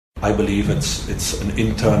I believe it's an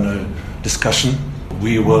internal discussion.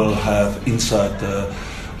 We will have inside the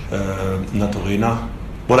Naturena.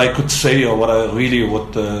 What I could say, or what I really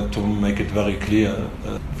would, to make it very clear,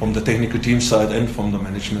 from the technical team side and from the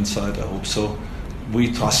management side, I hope so,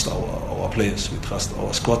 we trust our players, we trust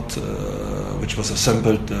our squad, which was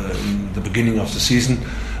assembled in the beginning of the season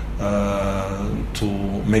to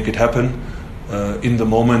make it happen. In the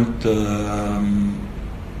moment,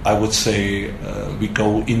 I would say we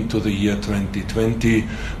go into the year 2020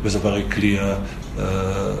 with a very clear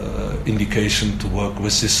indication to work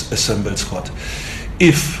with this assembled squad.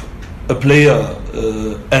 If a player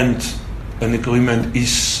and an agreement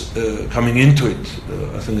is coming into it,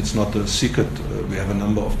 I think it's not a secret. We have a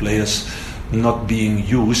number of players not being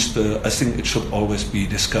used. I think it should always be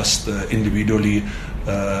discussed individually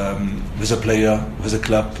with a player, with a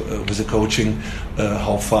club, with the coaching,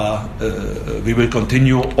 how far we will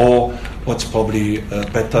continue, or what's probably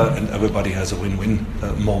better, and everybody has a win-win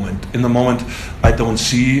moment. In the moment, I don't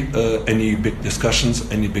see any big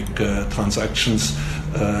discussions, any big transactions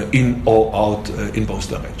in or out in both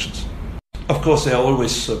directions. Of course, there are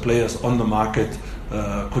always players on the market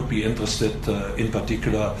could be interested, in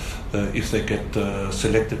particular if they get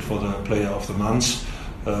selected for the Player of the Month.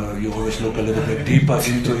 You always look a little bit deeper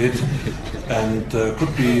into it, and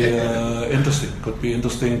could be interesting. Could be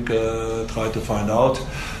interesting. Try to find out.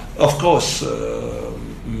 Of course,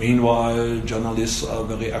 meanwhile, journalists are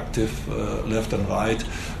very active, left and right,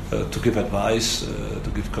 to give advice, to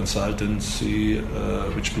give consultancy,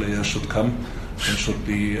 which players should come and should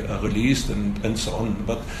be released, and so on.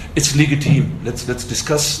 But it's legitimate. Let's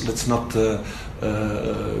discuss. Let's not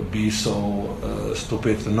be so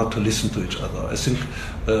stupid and not to listen to each other. I think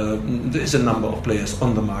there is a number of players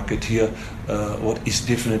on the market here. What is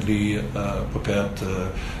definitely prepared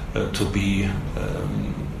to be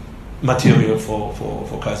material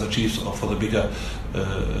for Kaizer Chiefs, or for the bigger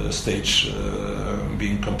stage,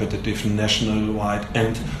 being competitive national-wide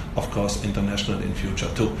and, of course, international in future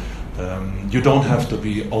too. You don't have to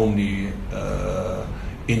be only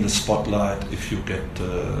in the spotlight if you get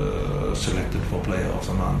selected for Player of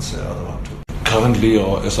the Month. The other one too. Currently,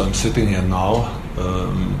 or as I'm sitting here now,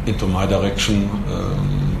 into my direction,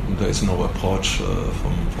 there is no approach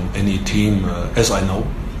from any team, as I know,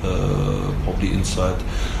 probably inside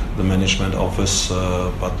the management office,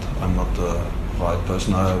 but I'm not the right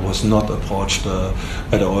person. I was not approached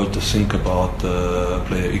at all to think about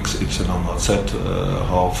player X, Y, or Z,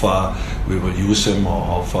 how far we will use him or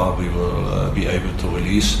how far we will be able to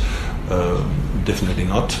release. Definitely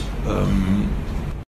not.